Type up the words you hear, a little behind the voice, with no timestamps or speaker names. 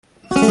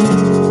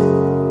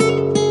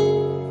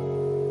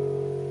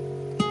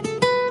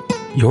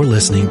You're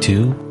listening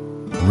to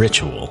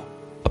Ritual,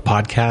 a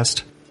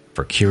podcast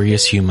for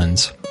curious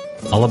humans,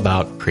 all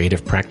about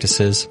creative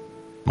practices,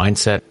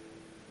 mindset,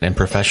 and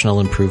professional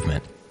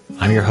improvement.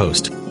 I'm your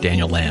host,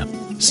 Daniel Lamb,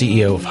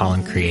 CEO of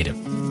Holland Creative.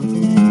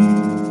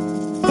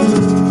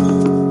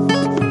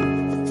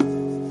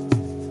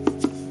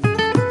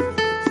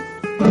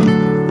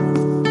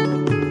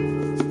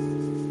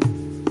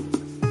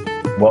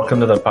 Welcome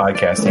to the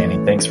podcast,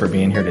 Annie. Thanks for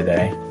being here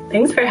today.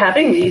 Thanks for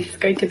having me. It's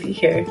great to be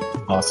here.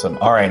 Awesome.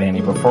 All right,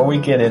 Annie, before we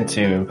get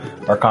into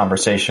our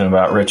conversation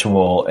about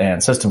ritual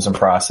and systems and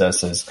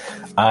processes,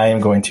 I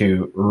am going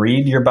to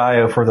read your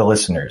bio for the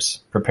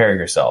listeners. Prepare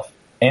yourself.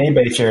 Annie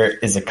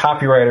Bacher is a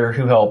copywriter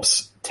who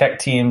helps tech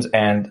teams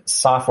and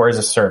software as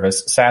a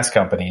service, SaaS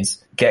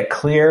companies, get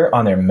clear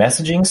on their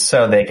messaging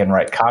so they can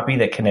write copy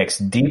that connects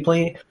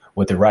deeply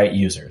with the right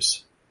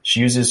users. She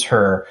uses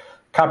her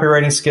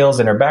copywriting skills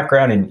and her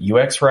background in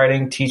UX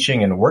writing,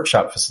 teaching, and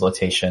workshop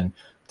facilitation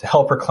to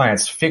help her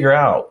clients figure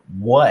out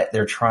what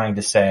they're trying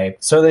to say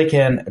so they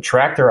can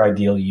attract their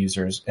ideal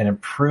users and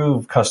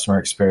improve customer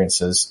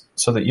experiences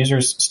so that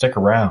users stick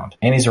around.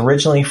 Annie's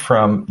originally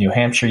from New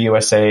Hampshire,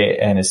 USA,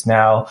 and is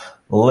now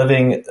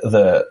living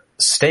the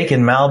steak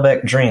and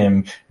Malbec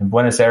dream in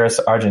Buenos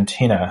Aires,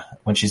 Argentina.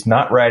 When she's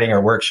not writing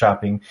or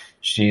workshopping,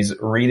 she's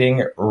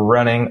reading,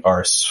 running,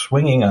 or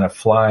swinging on a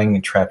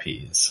flying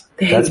trapeze.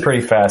 That's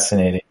pretty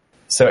fascinating.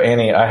 So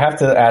Annie, I have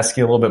to ask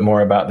you a little bit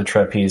more about the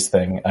trapeze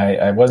thing.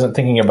 I wasn't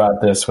thinking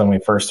about this when we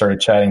first started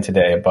chatting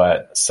today,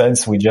 but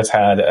since we just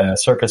had a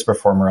circus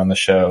performer on the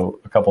show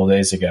a couple of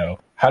days ago,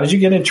 how did you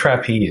get into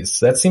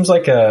trapeze? That seems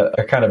like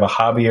a kind of a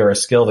hobby or a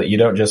skill that you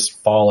don't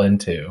just fall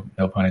into,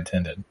 no pun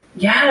intended.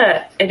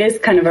 Yeah, it is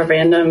kind of a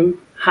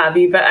random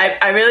hobby, but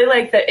I really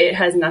like that it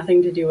has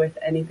nothing to do with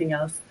anything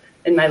else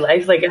in my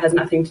life. Like, it has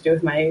nothing to do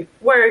with my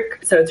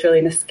work, so it's really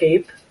an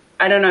escape.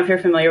 I don't know if you're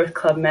familiar with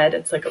Club Med.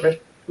 It's like a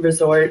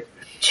resort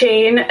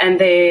chain,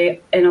 and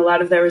in a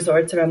lot of their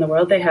resorts around the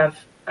world, they have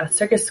a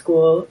circus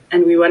school.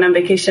 And we went on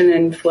vacation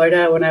in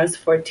Florida when I was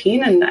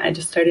 14, and I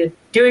just started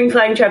doing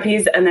flying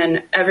trapeze. And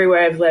then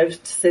everywhere I've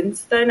lived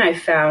since then, I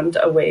found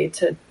a way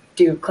to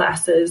do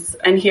classes.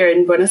 And here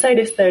in Buenos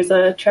Aires, there's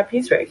a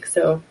trapeze rig.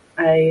 So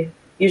I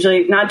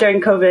usually, not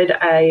during COVID,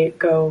 I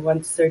go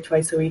once or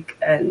twice a week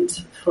and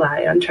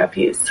fly on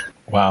trapeze.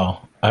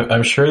 Wow.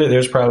 I'm sure that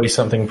there's probably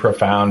something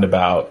profound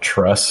about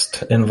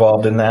trust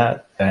involved in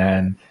that.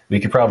 And we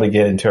could probably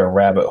get into a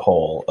rabbit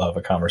hole of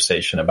a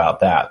conversation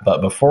about that.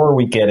 But before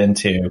we get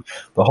into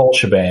the whole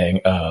shebang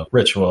of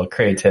ritual,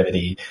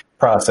 creativity,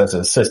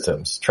 processes,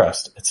 systems,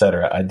 trust,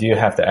 etc., I do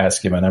have to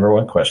ask you my number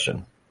one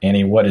question.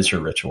 Annie, what is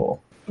your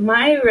ritual?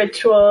 My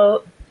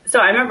ritual, so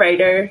I'm a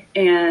writer,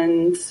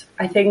 and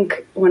I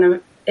think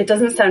it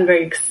doesn't sound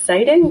very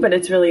exciting, but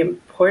it's really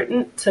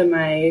important to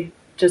my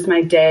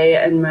day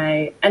and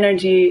my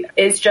energy,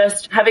 is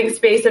just having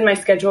space in my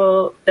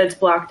schedule that's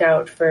blocked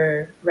out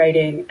for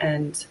writing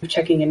and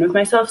checking in with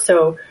myself.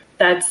 So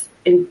that's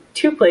in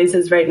two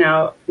places right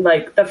now.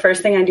 Like, the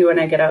first thing I do when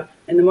I get up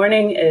in the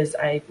morning is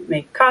I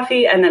make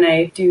coffee, and then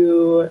I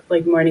do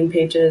like morning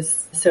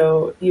pages.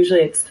 So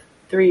usually it's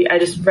 3. I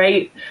just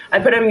write, I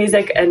put on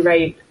music and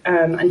write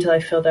until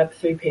I filled up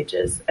 3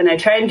 pages. And I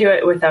try and do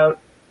it without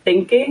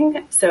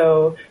thinking.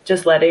 So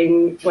just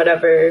letting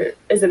whatever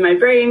is in my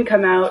brain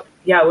come out.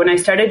 Yeah, when I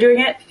started doing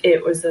it,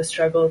 it was a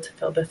struggle to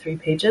fill the 3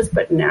 pages,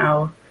 but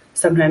now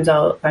sometimes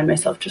I'll find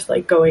myself just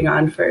like going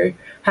on for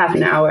half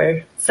an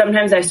hour.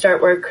 Sometimes I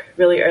start work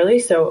really early,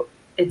 so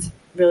it's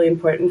really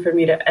important for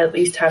me to at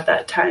least have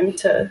that time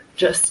to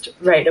just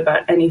write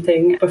about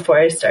anything before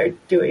I start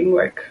doing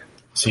work.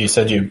 So you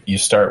said you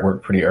start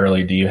work pretty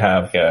early. Do you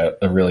have a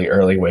really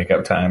early wake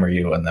up time? Are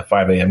you in the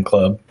 5 a.m.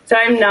 club? So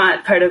I'm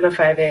not part of the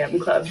 5 a.m.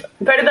 club.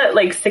 I'm part of that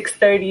like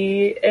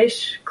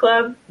 6:30-ish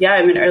club. Yeah,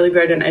 I'm an early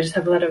bird, and I just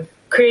have a lot of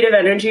creative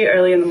energy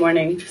early in the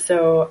morning.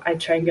 So I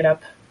try and get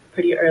up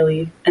pretty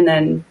early, and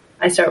then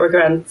I start work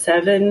around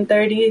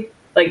 7:30.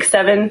 Like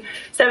 7:30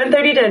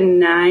 to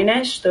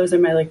 9-ish. Those are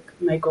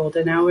my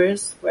golden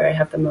hours where I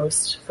have the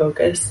most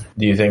focus.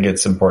 Do you think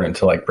it's important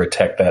to like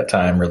protect that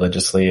time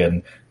religiously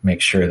and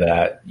make sure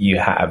that you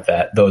have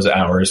those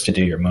hours to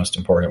do your most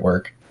important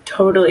work?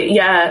 Totally.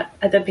 Yeah.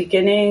 At the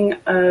beginning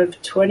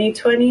of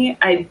 2020,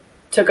 I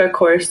took a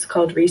course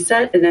called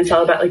Reset, and it's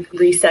all about like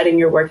resetting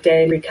your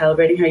workday and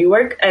recalibrating how you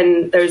work.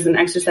 And there's an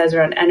exercise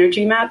around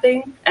energy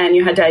mapping, and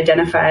you had to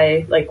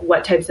identify like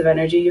what types of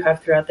energy you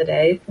have throughout the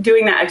day.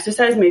 Doing that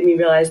exercise made me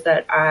realize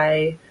that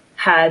I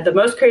had the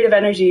most creative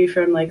energy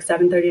from like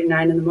 7:30 to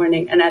 9 in the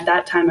morning. And at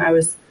that time I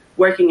was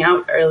working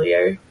out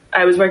earlier.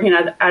 I was working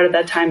out at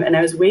that time, and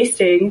I was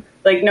wasting,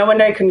 like, no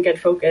wonder I couldn't get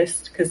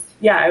focused, because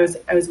I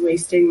was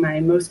wasting my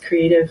most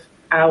creative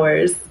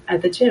hours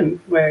at the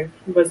gym where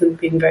I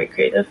wasn't being very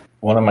creative.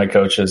 One of my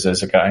coaches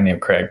is a guy named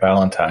Craig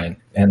Ballantyne,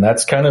 and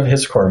that's kind of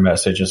his core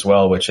message as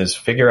well, which is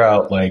figure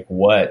out like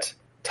what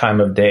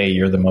time of day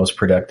you're the most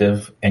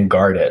productive and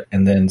guard it,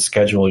 and then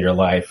schedule your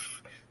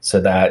life so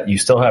that you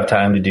still have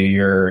time to do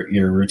your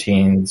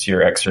routines,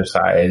 your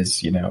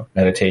exercise,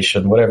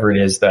 meditation, whatever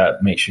it is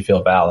that makes you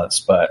feel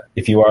balanced. But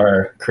if you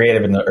are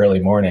creative in the early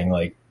morning,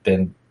 like,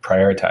 then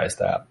prioritize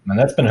that. And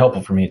that's been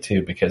helpful for me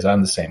too, because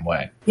I'm the same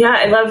way. Yeah,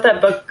 I love that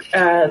book,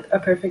 A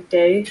Perfect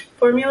Day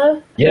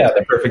Formula. Yeah,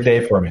 The Perfect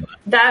Day Formula.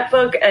 That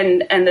book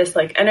and this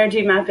like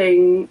energy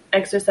mapping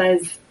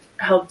exercise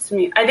helps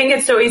me. I think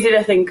it's so easy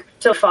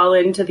to fall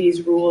into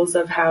these rules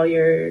of how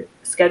your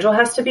schedule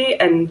has to be.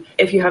 And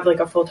if you have like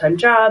a full-time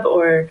job,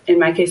 or in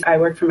my case, I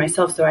work for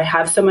myself, so I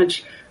have so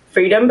much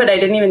freedom, but I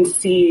didn't even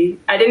see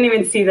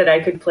that I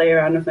could play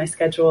around with my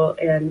schedule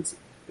and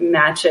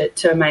match it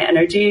to my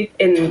energy.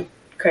 In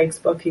Craig's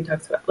book, he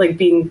talks about like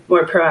being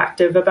more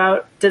proactive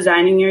about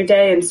designing your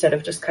day instead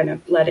of just kind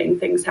of letting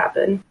things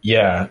happen.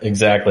 Yeah,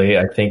 exactly.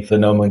 I think the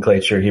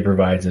nomenclature he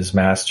provides is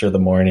master the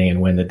morning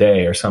and win the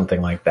day, or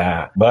something like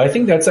that. But I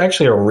think that's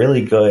actually a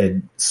really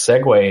good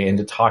segue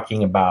into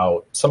talking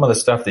about some of the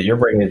stuff that you're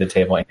bringing to the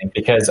table, I think,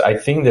 because I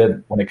think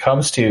that when it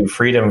comes to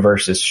freedom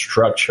versus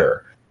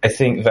structure, I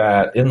think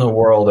that in the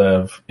world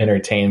of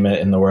entertainment,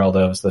 in the world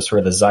of the sort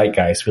of the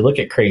zeitgeist, we look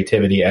at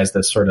creativity as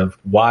this sort of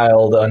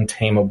wild,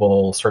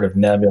 untamable, sort of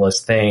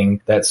nebulous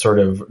thing that sort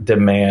of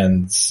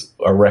demands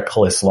a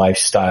reckless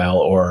lifestyle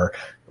or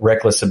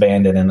reckless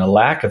abandon and a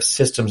lack of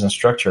systems and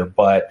structure.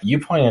 But you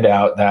pointed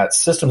out that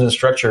systems and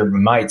structure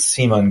might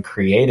seem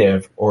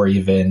uncreative or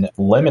even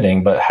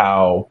limiting, but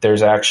how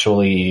there's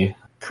actually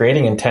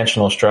creating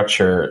intentional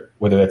structure,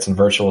 whether that's in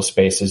virtual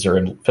spaces or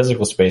in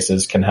physical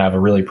spaces, can have a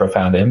really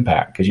profound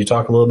impact. Could you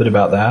talk a little bit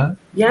about that?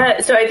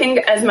 Yeah, so I think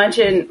as much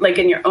in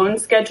your own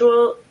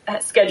schedule,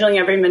 scheduling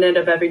every minute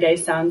of every day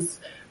sounds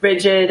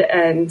rigid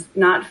and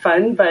not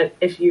fun, but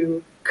if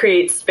you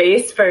create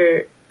space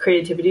for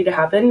creativity to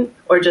happen,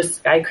 or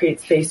just I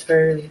create space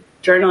for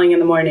journaling in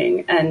the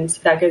morning, and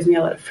that gives me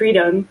a lot of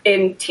freedom.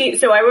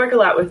 So I work a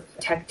lot with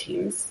tech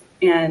teams,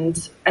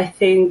 and I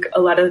think a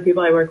lot of the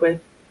people I work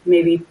with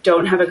maybe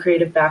don't have a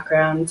creative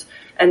background,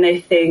 and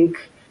they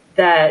think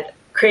that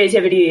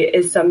creativity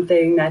is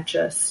something that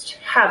just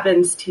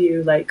happens to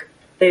you. Like,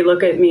 they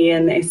look at me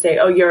and they say,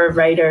 oh, you're a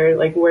writer,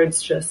 like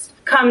words just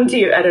come to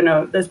you. I don't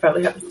know, this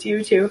probably happens to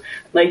you too.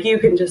 Like, you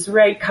can just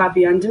write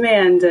copy on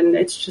demand and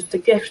it's just a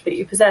gift that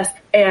you possess.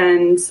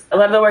 And a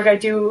lot of the work I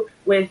do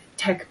with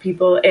tech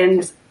people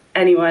and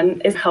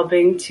anyone is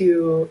helping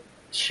to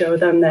show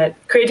them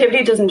that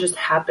creativity doesn't just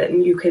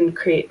happen. You can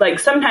create, like,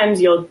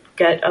 sometimes you'll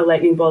get a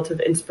lightning bolt of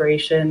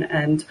inspiration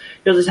and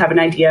you'll just have an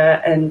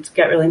idea and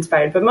get really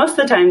inspired. But most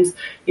of the times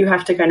you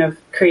have to kind of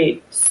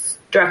create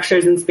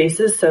structures and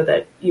spaces so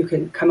that you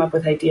can come up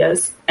with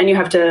ideas, and you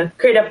have to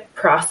create a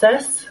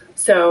process.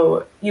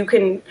 So you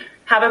can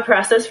have a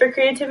process for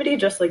creativity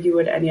just like you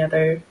would any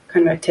other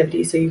kind of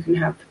activity. So you can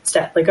have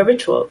like a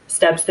ritual,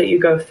 steps that you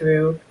go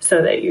through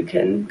so that you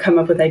can come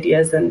up with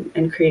ideas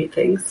and create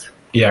things.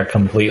 Yeah,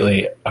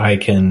 completely. I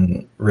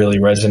can really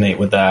resonate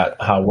with that,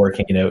 how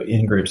working,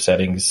 in group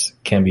settings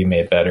can be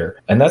made better.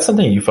 And that's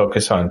something you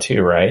focus on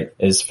too, right?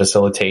 Is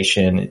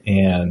facilitation,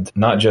 and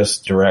not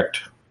just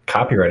direct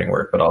copywriting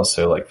work, but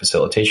also like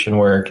facilitation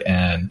work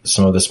and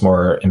some of this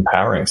more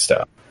empowering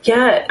stuff.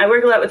 Yeah, I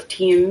work a lot with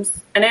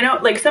teams, and I know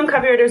like some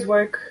copywriters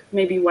work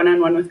maybe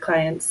one-on-one with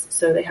clients,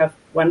 so they have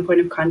one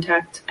point of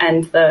contact,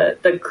 and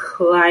the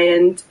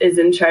client is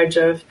in charge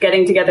of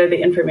getting together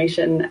the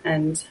information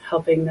and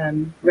helping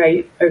them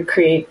write or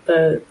create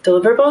the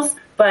deliverables.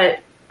 But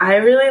I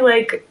really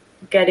like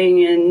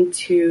getting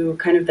into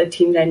kind of the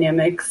team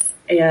dynamics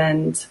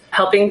and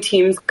helping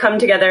teams come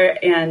together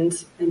and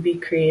be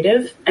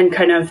creative, and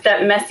kind of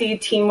that messy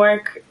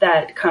teamwork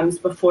that comes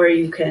before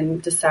you can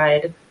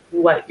decide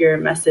what your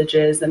message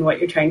is and what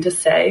you're trying to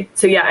say.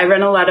 So yeah, I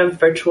run a lot of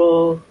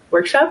virtual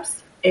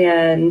workshops,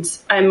 and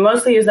I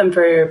mostly use them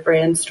for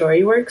brand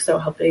story work. So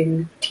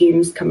helping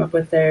teams come up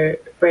with their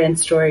brand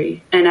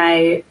story. And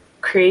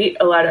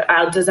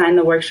I'll design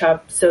the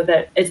workshop so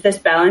that it's this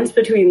balance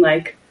between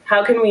like,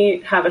 how can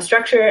we have a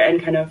structure and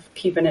kind of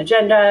keep an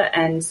agenda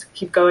and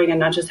keep going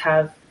and not just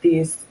have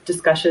these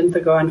discussions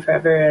that go on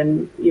forever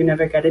and you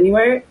never get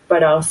anywhere,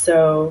 but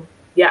also,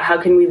 yeah,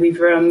 how can we leave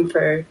room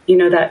for,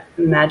 that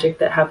magic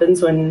that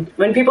happens when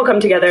people come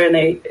together and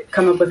they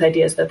come up with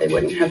ideas that they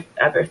wouldn't have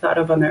ever thought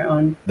of on their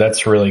own.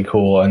 That's really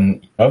cool.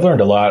 And I've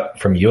learned a lot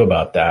from you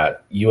about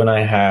that. You and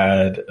I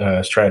had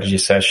a strategy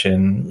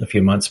session a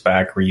few months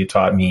back where you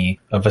taught me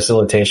a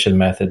facilitation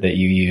method that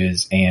you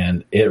use,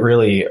 and it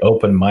really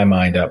opened my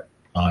mind up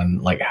on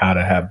like how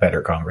to have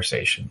better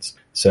conversations.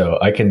 So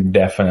I can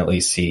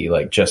definitely see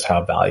like just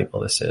how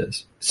valuable this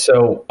is.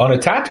 So on a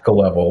tactical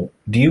level,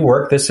 do you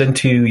work this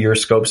into your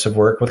scopes of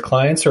work with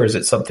clients, or is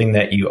it something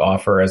that you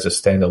offer as a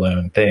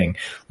standalone thing?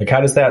 Like,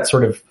 how does that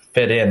sort of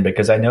fit in?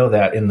 Because I know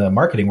that in the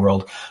marketing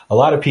world, a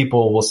lot of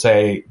people will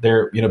say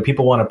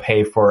people want to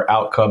pay for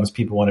outcomes,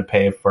 people want to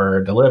pay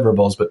for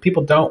deliverables, but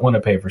people don't want to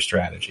pay for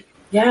strategy.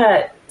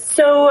 Yeah.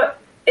 So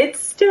it's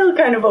still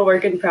kind of a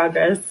work in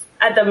progress.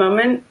 At the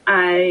moment,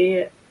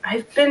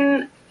 I've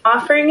been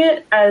offering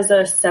it as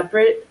a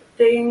separate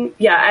thing.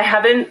 Yeah, I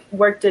haven't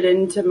worked it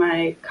into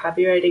my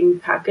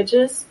copywriting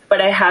packages,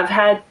 but I have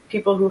had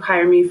people who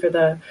hire me for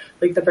the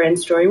brand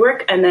story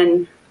work. And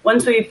then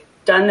once we've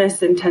done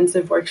this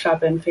intensive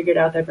workshop and figured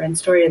out their brand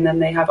story, and then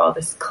they have all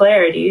this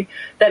clarity,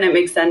 then it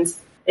makes sense.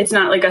 It's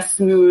not like a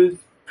smooth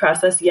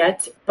process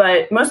yet,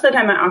 but most of the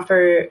time I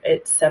offer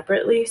it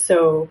separately.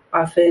 So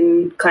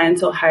often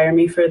clients will hire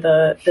me for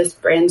this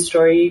brand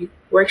story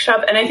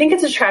workshop. And I think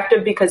it's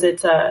attractive because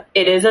it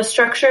is a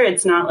structure.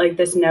 It's not like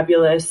this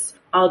nebulous,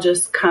 I'll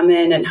just come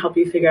in and help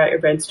you figure out your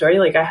brand story.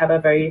 Like I have a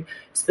very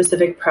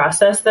specific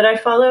process that I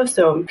follow.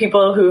 So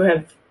people who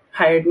have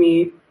hired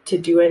me to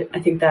do it, I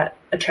think that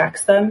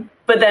attracts them.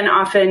 But then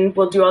often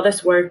we'll do all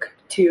this work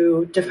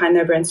to define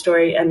their brand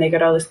story, and they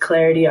get all this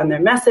clarity on their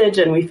message,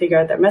 and we figure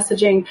out their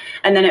messaging,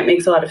 and then it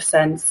makes a lot of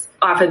sense.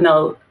 Often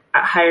they'll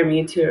hire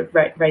me to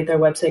write their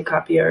website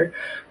copy or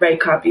write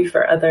copy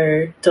for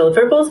other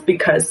deliverables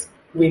because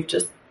we've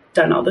just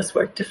done all this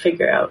work to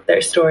figure out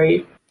their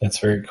story. That's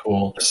very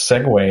cool.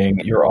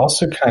 Segueing, you're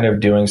also kind of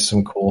doing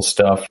some cool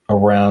stuff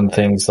around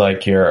things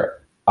like your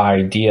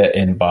idea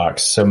inbox.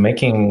 So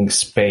making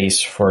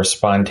space for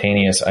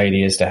spontaneous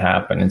ideas to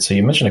happen. And so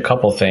you mentioned a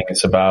couple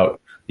things about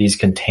these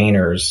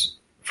containers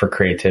for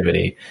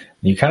creativity.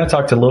 You kind of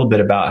talked a little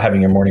bit about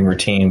having your morning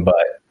routine, but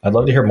I'd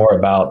love to hear more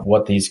about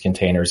what these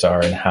containers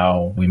are and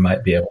how we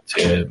might be able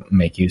to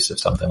make use of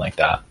something like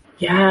that.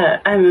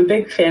 Yeah, I'm a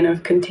big fan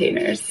of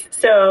containers.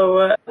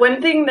 So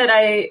one thing that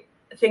I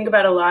think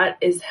about a lot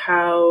is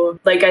how,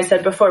 like I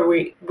said before,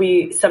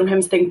 we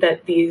sometimes think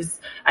that these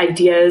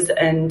ideas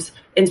and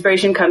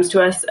inspiration comes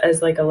to us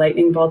as like a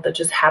lightning bolt that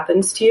just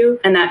happens to you.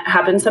 And that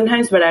happens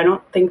sometimes, but I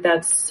don't think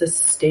that's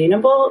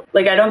sustainable.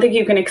 Like, I don't think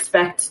you can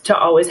expect to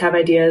always have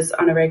ideas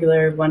on a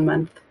regular 1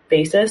 month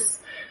basis.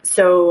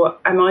 So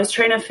I'm always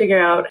trying to figure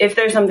out if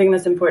there's something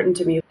that's important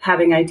to me,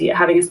 having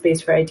a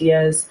space for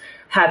ideas,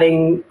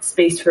 having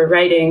space for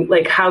writing,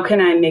 like how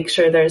can I make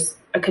sure there's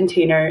a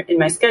container in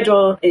my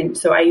schedule? And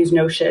so I use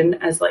Notion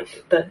as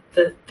like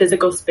the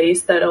physical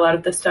space that a lot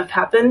of this stuff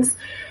happens.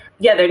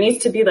 Yeah, there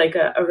needs to be like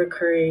a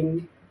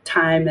recurring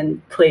time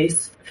and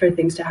place for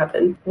things to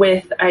happen.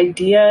 With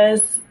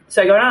ideas,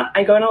 so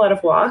I go on a lot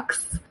of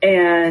walks,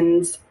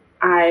 and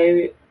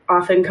I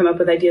often come up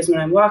with ideas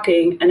when I'm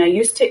walking, and I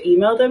used to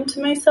email them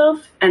to myself,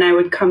 and I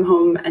would come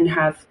home and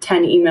have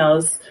 10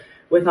 emails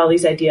with all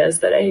these ideas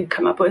that I had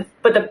come up with.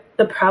 But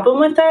the problem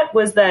with that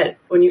was that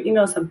when you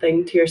email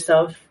something to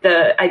yourself,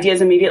 the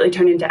ideas immediately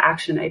turn into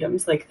action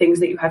items, like things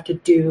that you have to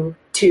do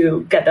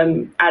to get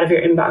them out of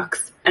your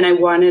inbox. And I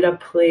wanted a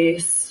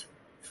place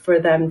for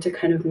them to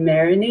kind of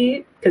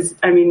marinate, because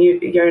I mean,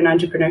 you're an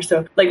entrepreneur,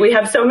 so like we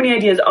have so many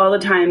ideas all the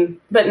time,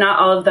 but not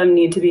all of them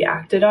need to be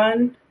acted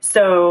on.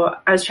 So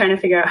I was trying to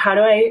figure out, how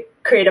do I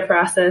create a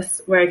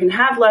process where I can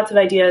have lots of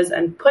ideas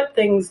and put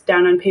things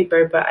down on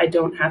paper, but I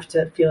don't have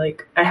to feel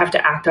like I have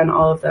to act on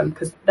all of them,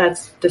 because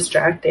that's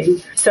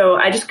distracting. So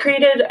I just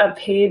created a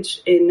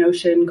page in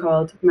Notion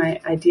called My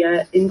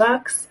Idea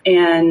Inbox,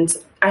 and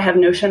I have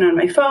Notion on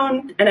my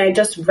phone, and I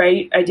just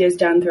write ideas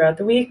down throughout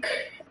the week.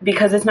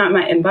 Because it's not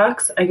my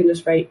inbox, I can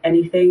just write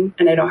anything,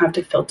 and I don't have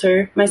to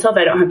filter myself.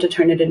 I don't have to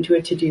turn it into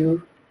a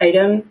to-do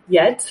item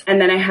yet.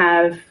 And then I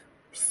have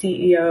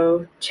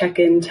CEO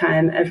check-in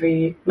time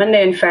every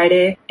Monday and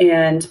Friday.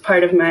 And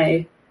part of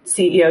my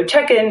CEO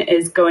check-in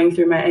is going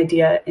through my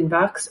idea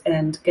inbox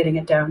and getting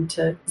it down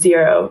to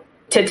 0.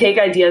 To take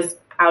ideas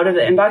out of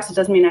the inbox, it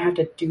doesn't mean I have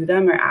to do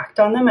them or act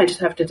on them. I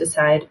just have to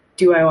decide,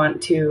 do I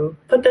want to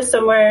put this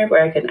somewhere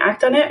where I can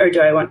act on it, or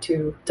do I want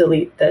to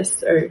delete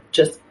this or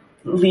just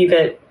leave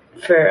it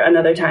for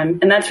another time?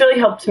 And that's really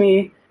helped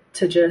me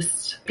to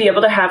just be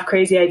able to have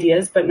crazy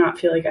ideas, but not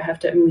feel like I have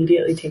to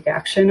immediately take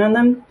action on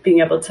them. Being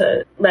able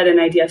to let an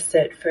idea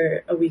sit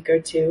for a week or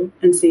two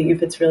and seeing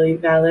if it's really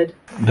valid.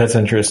 That's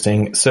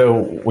interesting.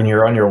 So when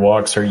you're on your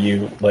walks, are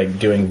you like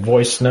doing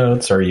voice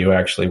notes? Or are you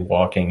actually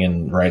walking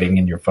and writing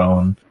in your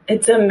phone?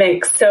 It's a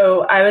mix.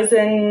 So I was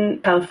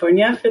in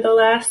California for the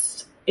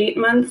last 8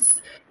 months,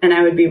 and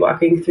I would be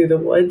walking through the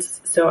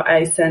woods. So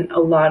I sent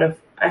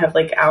I have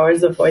like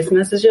hours of voice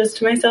messages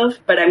to myself,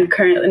 but I'm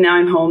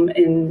home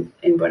in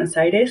Buenos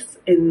Aires,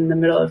 in the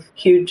middle of a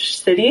huge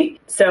city.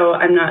 So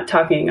I'm not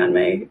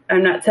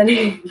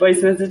sending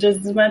voice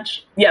messages as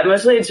much. Yeah,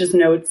 mostly it's just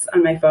notes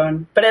on my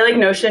phone. But I like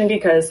Notion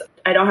because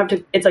I don't have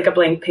to, it's like a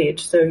blank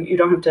page. So you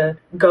don't have to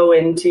go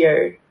into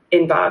your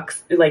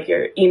inbox, like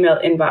your email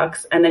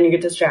inbox, and then you get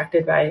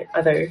distracted by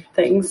other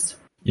things.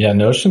 Yeah,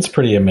 Notion's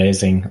pretty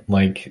amazing.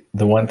 Like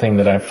the one thing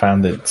that I've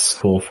found that's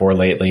cool for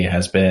lately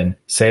has been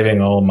saving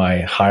all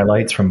my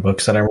highlights from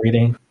books that I'm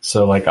reading.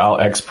 So like I'll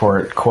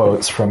export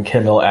quotes from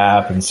Kindle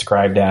app and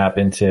Scribed app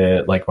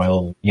into like my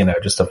little,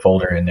 just a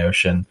folder in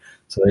Notion.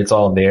 So it's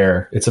all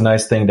there. It's a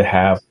nice thing to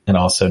have and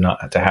also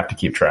not to have to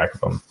keep track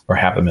of them or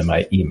have them in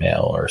my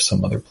email or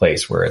some other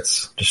place where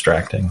it's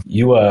distracting.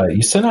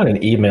 You sent out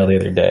an email the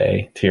other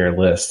day to your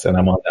list, and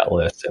I'm on that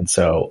list. And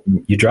so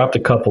you dropped a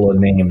couple of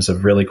names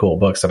of really cool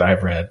books that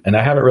I've read. And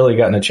I haven't really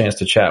gotten a chance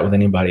to chat with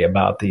anybody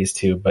about these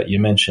two, but you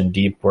mentioned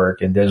Deep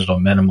Work and Digital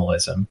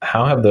Minimalism.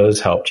 How have those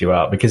helped you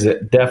out? Because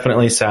it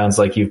definitely sounds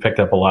like you've picked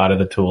up a lot of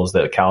the tools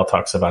that Cal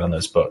talks about in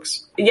those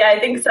books. Yeah, I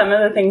think some of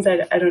the things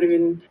I don't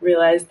even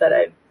realize that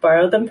I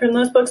borrowed them from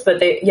those books, but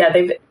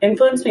they've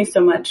influenced me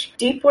so much.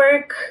 Deep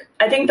Work,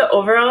 I think the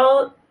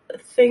overall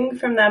thing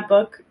from that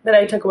book that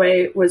I took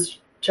away was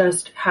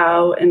just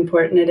how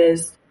important it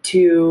is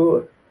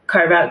to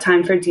carve out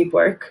time for deep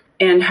work,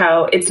 and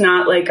how it's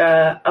not like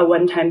a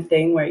one-time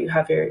thing where you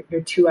have your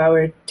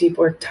 2-hour deep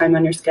work time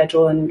on your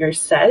schedule and you're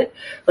set.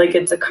 Like,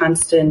 it's a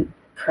constant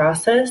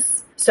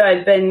process. So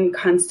I've been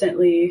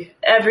constantly,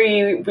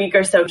 every week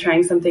or so,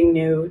 trying something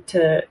new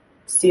to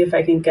see if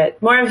I can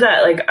get more of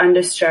that like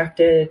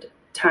undistracted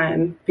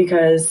time,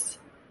 because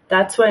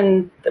that's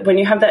when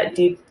you have that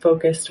deep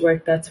focused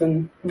work, that's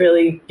when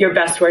really your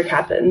best work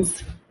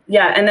happens.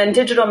 Yeah. And then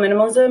digital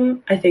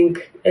minimalism, I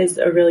think, is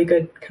a really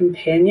good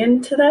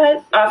companion to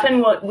that.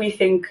 Often what we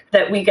think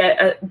that we get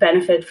a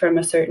benefit from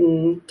a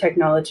certain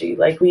technology,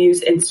 like we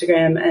use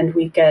Instagram and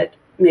we get,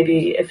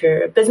 maybe if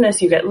you're a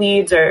business, you get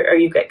leads or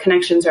you get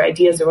connections or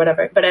ideas or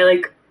whatever. But I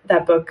like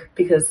that book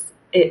because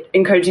it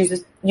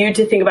encourages you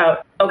to think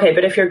about, okay,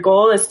 but if your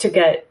goal is to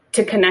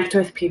connect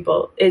with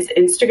people, is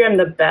Instagram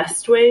the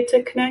best way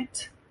to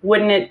connect?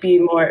 Wouldn't it be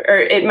more, or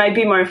it might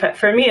be more,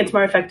 for me, it's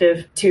more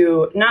effective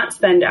to not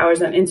spend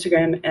hours on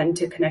Instagram and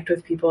to connect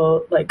with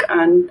people like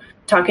on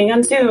talking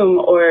on Zoom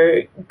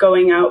or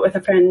going out with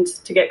a friend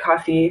to get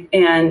coffee.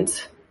 And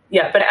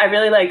yeah, but I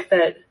really like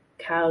that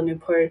Cal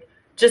Newport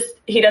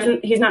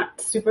he's not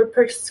super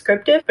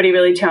prescriptive, but he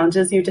really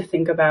challenges you to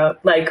think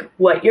about like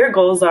what your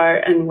goals are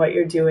and what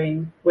you're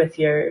doing with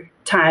your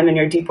time and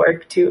your deep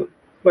work to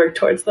work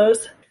towards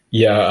those.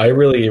 Yeah, I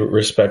really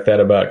respect that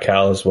about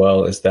Cal as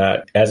well, is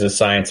that as a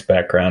science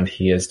background,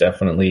 he is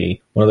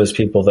definitely one of those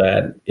people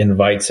that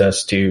invites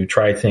us to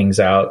try things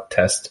out,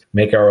 test,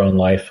 make our own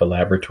life a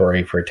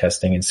laboratory for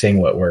testing and seeing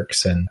what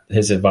works. And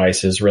his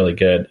advice is really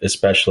good,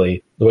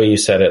 especially the way you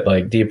said it,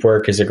 like deep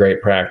work is a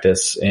great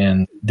practice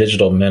and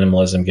digital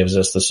minimalism gives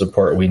us the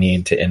support we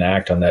need to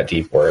enact on that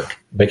deep work.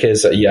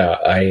 Because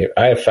I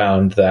have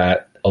found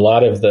that a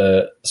lot of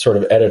the sort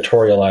of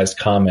editorialized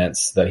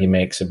comments that he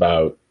makes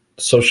about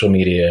social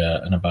media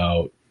and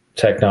about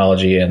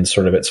technology and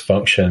sort of its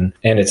function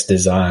and its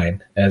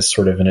design as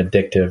sort of an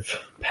addictive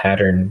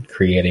pattern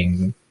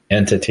creating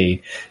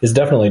entity is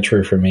definitely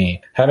true for me.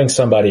 Having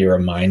somebody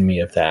remind me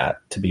of that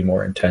to be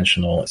more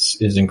intentional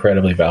is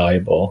incredibly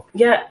valuable.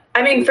 Yeah.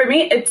 I mean, for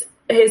me, it's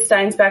his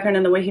science background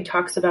and the way he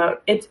talks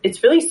about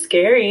it's really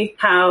scary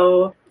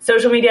how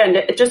social media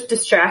and just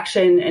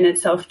distraction in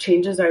itself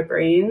changes our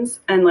brains.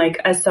 And like,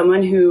 as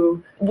someone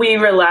who we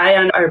rely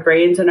on our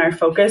brains and our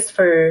focus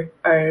for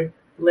our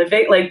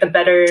living, like the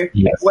better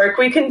work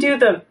we can do,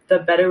 the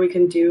better we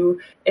can do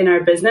in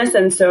our business.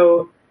 And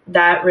so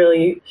that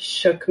really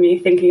shook me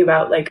thinking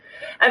about like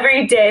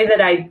every day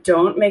that I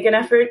don't make an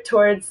effort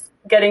towards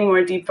getting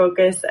more deep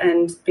focus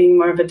and being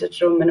more of a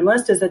digital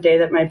minimalist is a day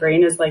that my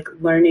brain is like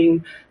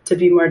learning to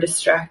be more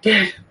distracted.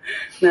 And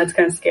that's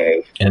kind of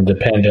scary. And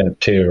dependent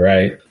too,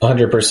 right?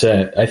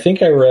 100%. I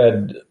think I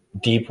read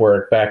Deep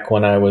Work back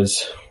when I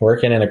was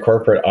working in a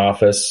corporate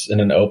office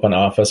in an open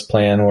office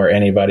plan where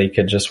anybody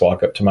could just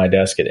walk up to my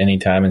desk at any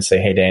time and say,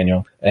 "Hey,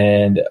 Daniel."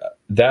 And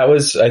that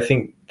was, I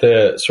think,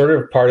 the sort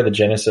of part of the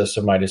genesis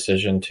of my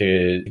decision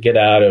to get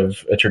out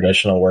of a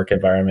traditional work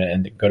environment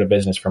and to go to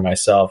business for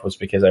myself, was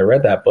because I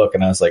read that book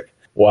and I was like,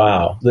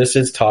 wow, this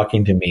is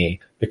talking to me,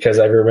 because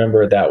I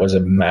remember that was a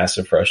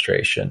massive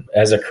frustration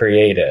as a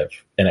creative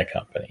in a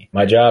company.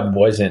 My job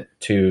wasn't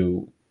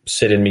to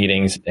sit in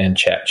meetings and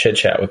chit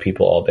chat with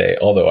people all day,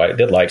 although I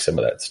did like some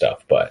of that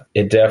stuff, but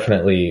it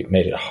definitely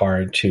made it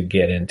hard to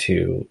get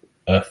into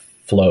a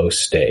flow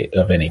state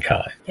of any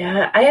kind.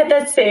 Yeah, I had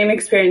that same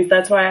experience.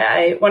 That's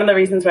why one of the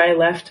reasons why I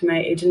left my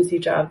agency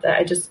job,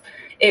 that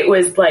it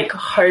was like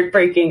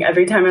heartbreaking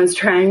every time I was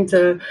trying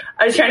to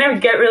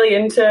get really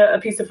into a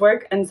piece of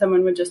work and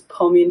someone would just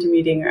pull me into a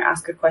meeting or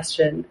ask a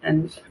question.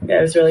 And yeah,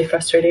 it was really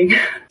frustrating.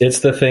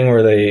 It's the thing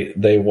where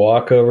they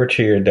walk over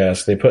to your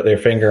desk, they put their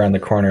finger on the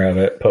corner of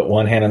it, put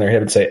one hand on their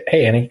hip and say,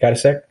 "Hey, Annie, got a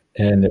sec?"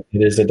 And it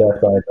is a death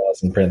by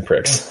 1,000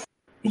 pinpricks.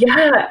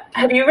 Yeah.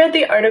 Have you read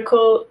the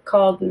article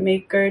called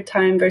Maker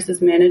Time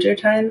versus Manager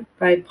Time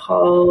by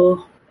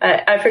Paul?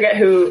 I forget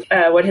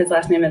what his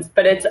last name is,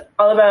 but it's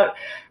all about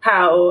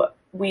how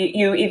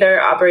you either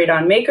operate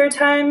on maker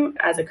time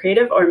as a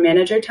creative or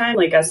manager time,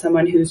 like as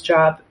someone whose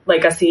job,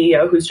 like a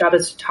CEO whose job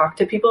is to talk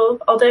to people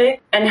all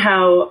day, and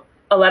how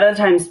a lot of the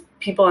times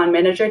people on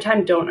manager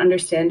time don't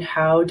understand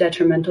how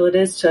detrimental it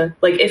is to,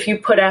 like, if you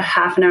put a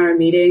half an hour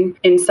meeting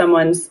in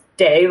someone's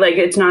day, like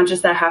it's not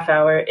just that half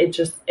hour,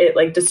 it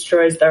like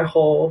destroys their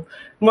whole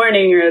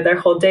morning or their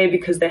whole day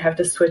because they have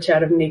to switch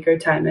out of maker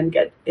time and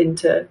get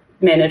into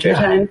manager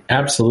time.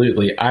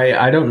 Absolutely.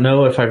 I don't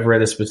know if I've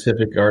read a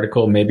specific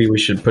article. Maybe we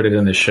should put it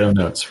in the show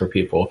notes for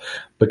people,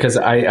 because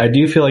I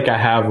do feel like I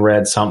have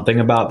read something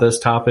about this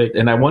topic.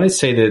 And I want to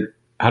say that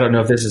I don't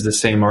know if this is the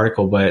same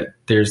article, but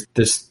there's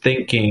this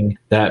thinking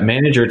that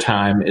manager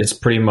time is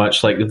pretty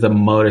much like the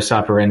modus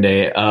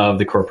operandi of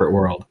the corporate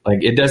world.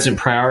 Like, it doesn't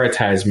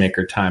prioritize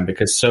maker time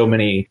because so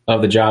many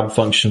of the job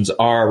functions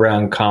are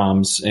around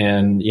comms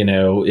and,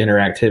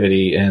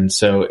 interactivity. And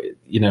so,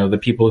 the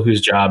people whose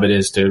job it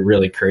is to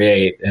really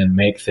create and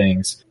make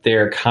things,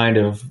 they're kind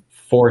of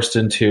forced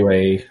into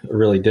a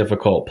really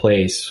difficult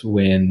place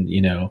when,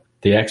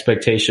 the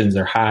expectations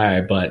are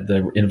high, but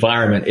the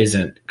environment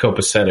isn't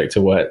copacetic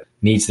to what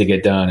needs to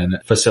get done, and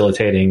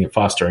facilitating and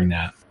fostering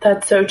that.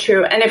 That's so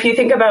true. And if you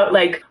think about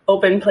like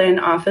open plan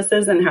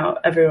offices and how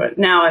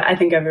I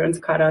think everyone's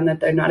caught on that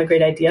they're not a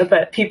great idea,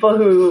 but people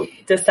who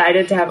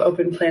decided to have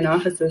open plan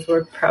offices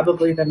were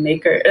probably the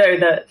maker or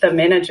the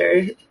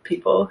manager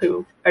people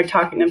who are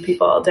talking to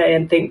people all day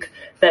and think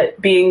that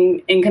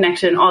being in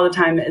connection all the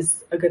time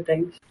is a good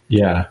thing.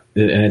 Yeah.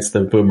 And it's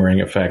the boomerang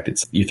effect.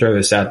 It's you throw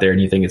this out there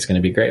and you think it's going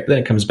to be great, but then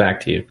it comes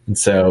back to you. And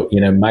so,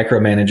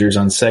 micromanagers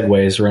on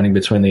Segways running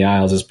between the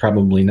aisles is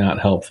probably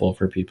not helpful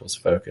for people's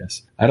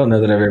focus. I don't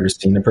know that I've ever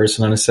seen a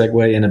person on a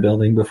Segway in a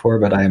building before,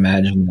 but I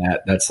imagine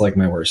that's like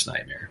my worst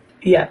nightmare.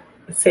 Yeah,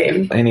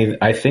 same. Annie,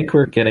 I think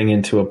we're getting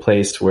into a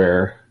place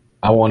where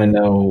I want to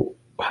know,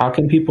 how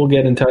can people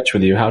get in touch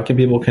with you? How can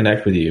people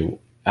connect with you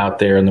out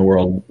there in the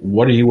world?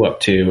 What are you up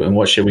to and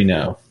what should we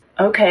know?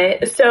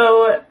 Okay,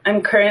 so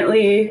I'm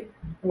currently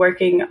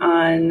working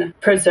on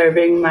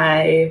preserving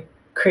my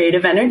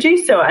creative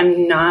energy. So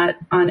I'm not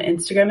on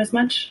Instagram as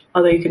much,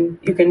 although you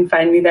can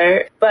find me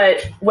there.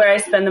 But where I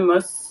spend the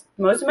most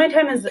of my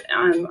time is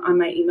on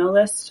my email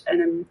list,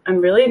 and I'm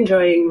really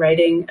enjoying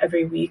writing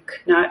every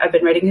week. Now I've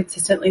been writing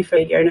consistently for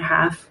a year and a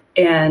half,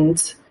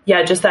 and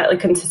yeah, just that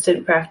like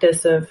consistent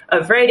practice of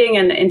writing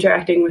and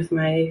interacting with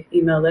my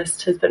email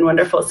list has been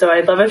wonderful. So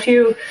I'd love if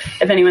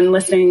anyone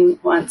listening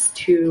wants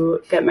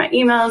to get my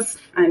emails,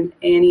 I'm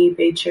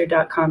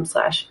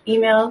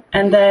anniebacher.com/email.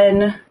 And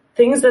then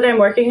things that I'm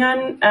working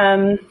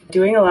on,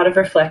 doing a lot of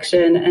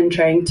reflection and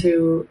trying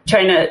to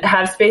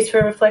have space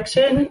for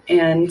reflection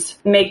and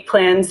make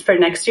plans for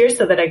next year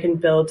so that I can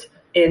build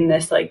in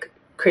this like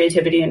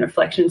creativity and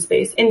reflection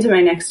space into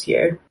my next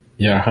year.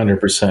 Yeah,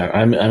 100%.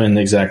 I'm in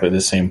exactly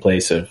the same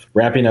place of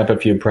wrapping up a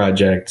few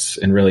projects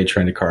and really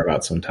trying to carve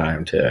out some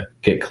time to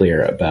get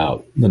clear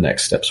about the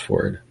next steps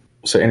forward.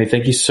 So Annie,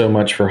 thank you so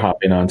much for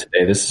hopping on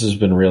today. This has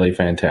been really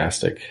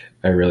fantastic.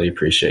 I really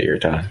appreciate your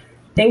time.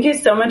 Thank you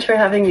so much for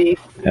having me.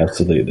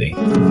 Absolutely.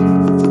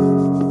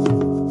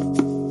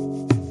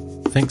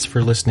 Thanks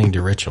for listening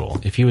to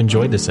Ritual. If you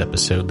enjoyed this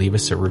episode, leave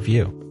us a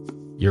review.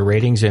 Your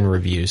ratings and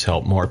reviews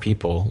help more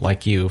people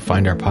like you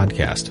find our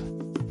podcast.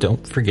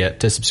 Don't forget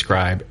to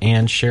subscribe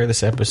and share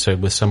this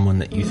episode with someone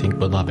that you think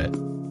would love it.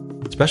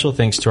 Special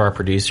thanks to our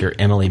producer,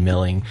 Emily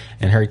Milling,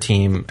 and her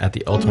team at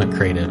The Ultimate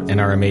Creative,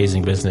 and our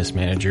amazing business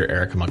manager,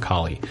 Erica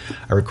McCauley.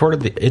 I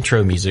recorded the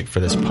intro music for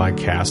this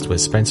podcast with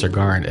Spencer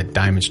Garn at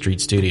Diamond Street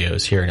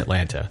Studios here in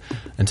Atlanta.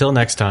 Until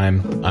next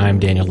time, I'm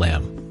Daniel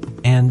Lamb.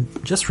 And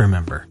just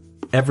remember,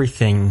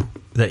 everything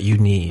that you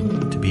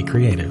need to be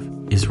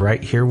creative is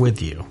right here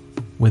with you,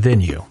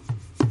 within you,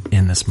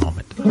 in this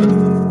moment.